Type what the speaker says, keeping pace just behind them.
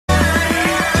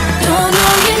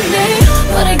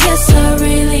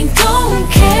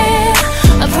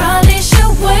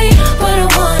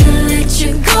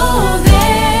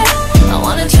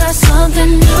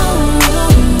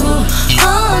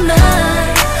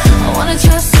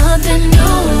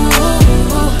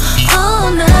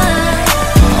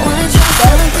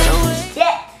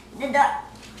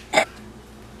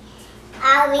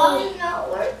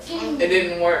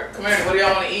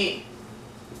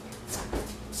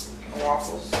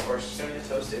waffles or cinnamon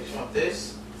toast sticks? You want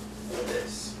this or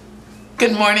this?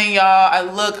 Good morning, y'all. I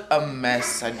look a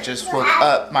mess. I just woke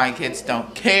up. My kids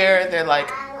don't care. They're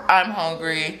like, I'm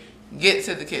hungry. Get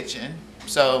to the kitchen.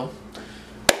 So,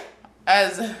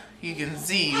 as you can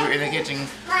see, we're in the kitchen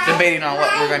debating on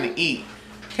what we're going to eat.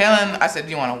 Kailyn, I said,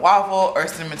 do you want a waffle or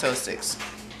cinnamon toast sticks?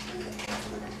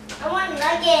 I want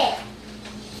nuggets.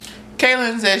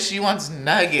 Kailyn says she wants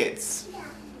nuggets.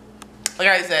 Like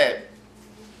I said,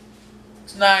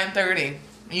 it's 9:30.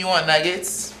 You want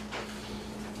nuggets?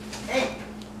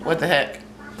 What the heck?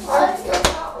 Want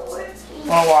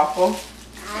a waffle?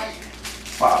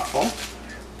 Waffle.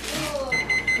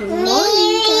 Good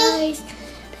morning, guys.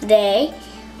 Today,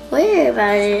 we're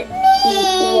about to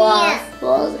eat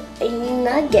waffles and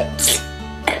nuggets.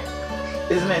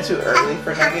 Isn't it too early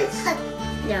for nuggets?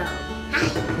 No.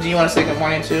 Do you want to say good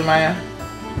morning too, Maya?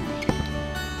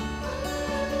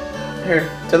 Here,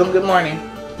 tell them good morning.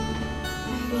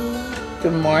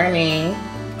 Good morning.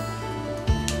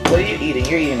 What are you eating?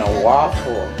 You're eating a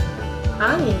waffle.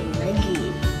 I'm eating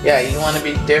nuggets. Yeah, you want to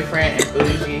be different and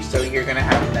bougie, so you're going to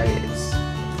have nuggets.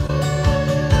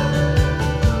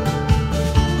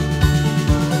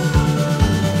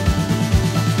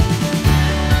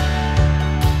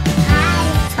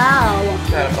 How?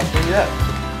 Gotta buckle it up.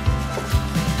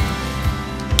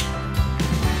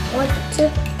 1, 2,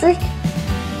 3.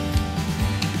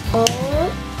 Oh.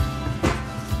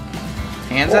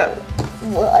 Hands up.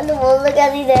 I don't want to look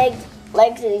at these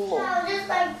legs anymore. No, just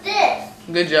like this.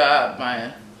 Good job,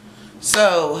 Maya.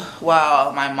 So,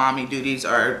 while my mommy duties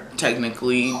are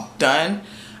technically done,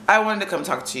 I wanted to come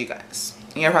talk to you guys.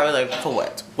 And you're probably like, for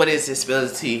what? What is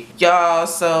disability? Y'all,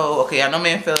 so, okay, I know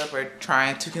me and Philip are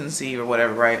trying to conceive or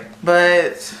whatever, right?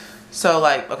 But, so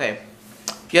like, okay,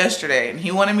 yesterday, and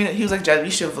he wanted me to, he was like, Jazz,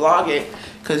 you should vlog it,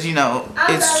 because, you know,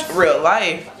 it's real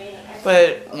life.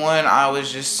 But when I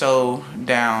was just so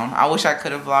down, I wish I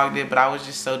could have vlogged it, but I was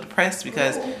just so depressed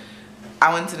because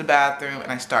I went to the bathroom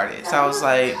and I started. So I was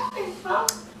like,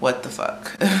 what the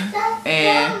fuck?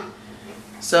 And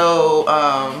so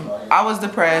I was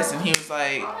depressed, and he was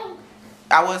like,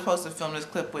 I was supposed to film this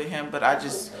clip with him, but I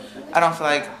don't feel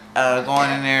like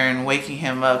going in there and waking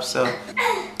him up. So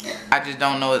I just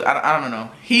don't know. I don't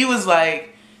know. He was like,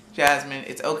 Jasmine,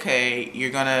 it's okay. We're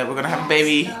gonna have a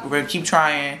baby. We're gonna keep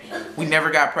trying. We never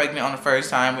got pregnant on the first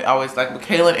time. We always, like with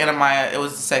Kailyn and Amaya, it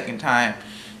was the second time.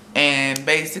 And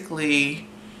basically,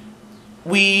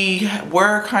 we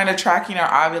were kind of tracking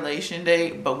our ovulation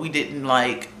date, but we didn't,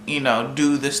 like, you know,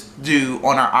 do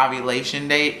on our ovulation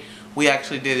date. We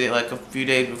actually did it like a few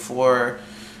days before.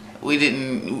 We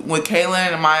didn't, with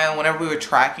Kailyn and Amaya, whenever we were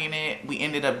tracking it, we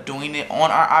ended up doing it on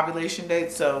our ovulation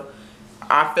date. So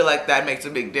I feel like that makes a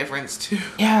big difference too.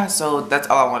 Yeah, so that's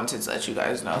all I wanted to let you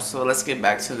guys know. So let's get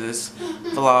back to this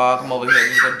vlog. I'm over here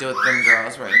just gonna do with them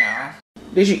girls right now.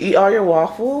 Did you eat all your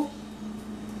waffle?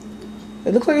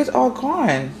 It looks like it's all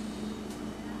gone.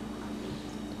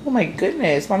 Oh my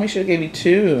goodness, mommy should have gave you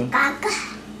 2.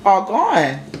 All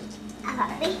gone.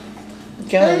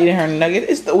 Kailyn eating her nugget.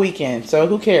 It's the weekend, so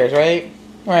who cares, right?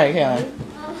 Right, Kailyn?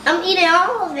 I'm eating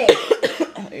all of it.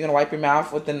 You're gonna wipe your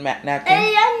mouth with the napkin?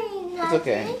 It's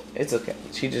okay. It's okay.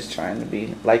 She's just trying to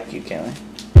be like you, Kailyn.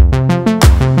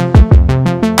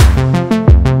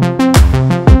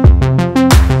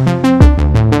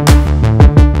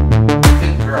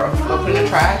 Good girl. Go put in the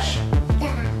trash.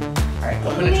 Alright,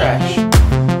 go put in the trash.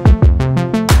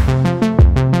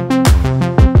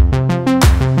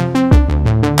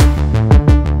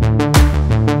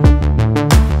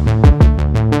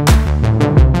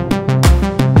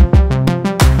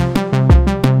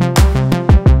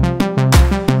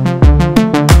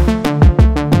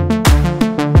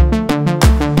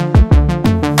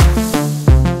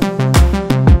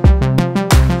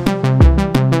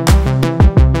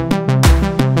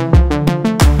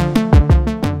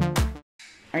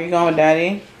 You going with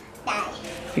daddy? Daddy.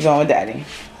 You going with daddy?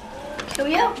 Here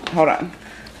we go. Hold on.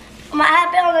 My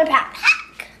headband on the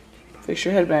backpack. Fix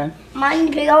your headband. Mine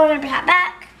to be on the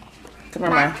backpack. Come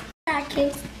here, man. I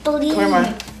can't believe Come here,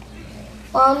 man.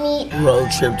 Mommy. Road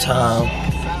trip time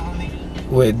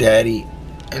with daddy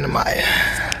and Amaya.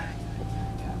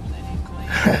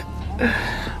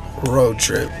 Road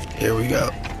trip. Here we go.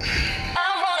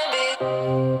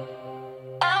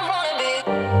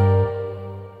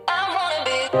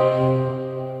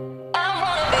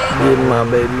 Getting my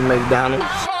baby McDonald's.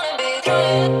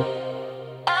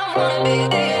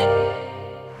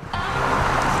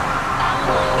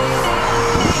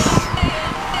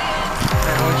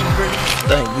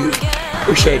 Thank you.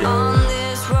 Appreciate it.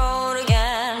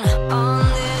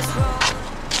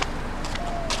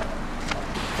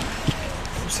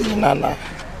 See, Nana.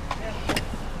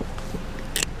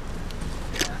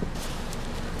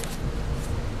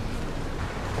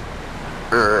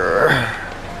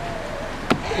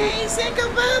 Hey, Sika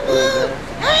Bubba!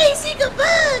 Hey, Sika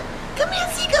Bud! Come here,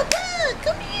 Sika Bud!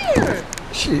 Come here!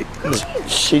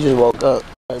 She just woke up.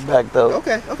 Right back though.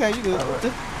 Okay, you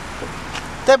good.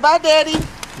 Say bye, Daddy.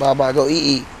 Bye, go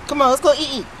eat. Come on, let's go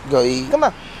eat. Go eat. Come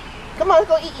on, let's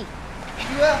go eat.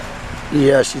 You up?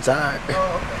 Yeah, she tired.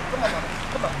 Oh, okay.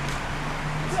 Come on.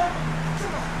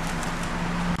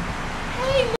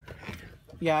 Hey.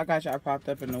 Yeah, I got y'all propped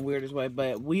up in the weirdest way,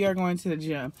 but we are going to the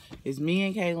gym. It's me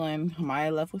and Kailyn.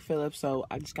 Maya left with Philip, so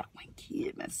I just got my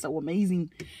kid. That's so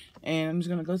amazing. And I'm just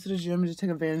gonna go to the gym and just take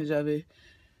advantage of it.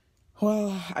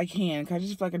 Well, I can, cause I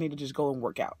just feel like I need to just go and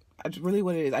work out. That's really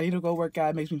what it is. I need to go work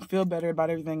out. It makes me feel better about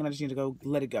everything, and I just need to go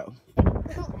let it go.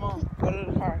 Come on, go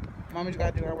to the car. Mommy's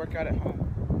gotta do her workout at home.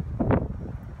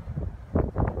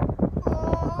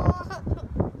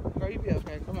 Girl, you be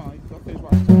okay. Come on, go finish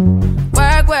watching.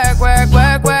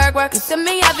 Work. You see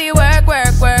me, I be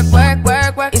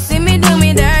work. You see me do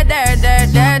me dirt.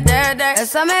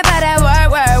 There's something about that work.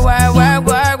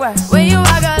 When you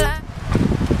walk a line.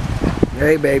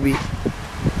 Hey, baby.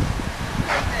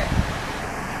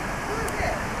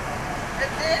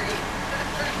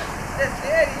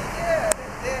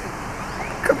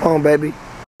 Come on, baby.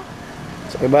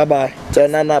 Say bye-bye. Tell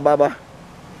Nana bye-bye.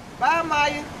 Bye,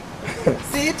 Maya.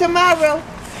 See you tomorrow.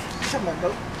 Come on,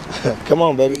 go. Come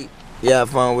on, baby. You have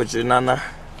fun with your Nana.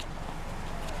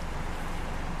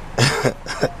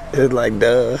 It's like,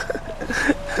 duh.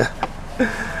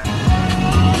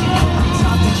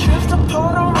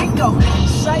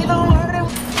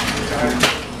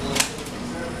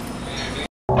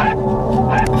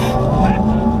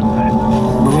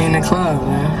 We in the club,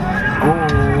 man. Oh.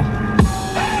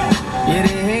 Yeah,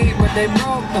 they hate, but they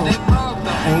broke though.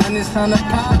 And when it's time to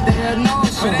pop, they had no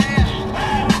show.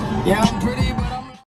 Yeah, I'm pretty.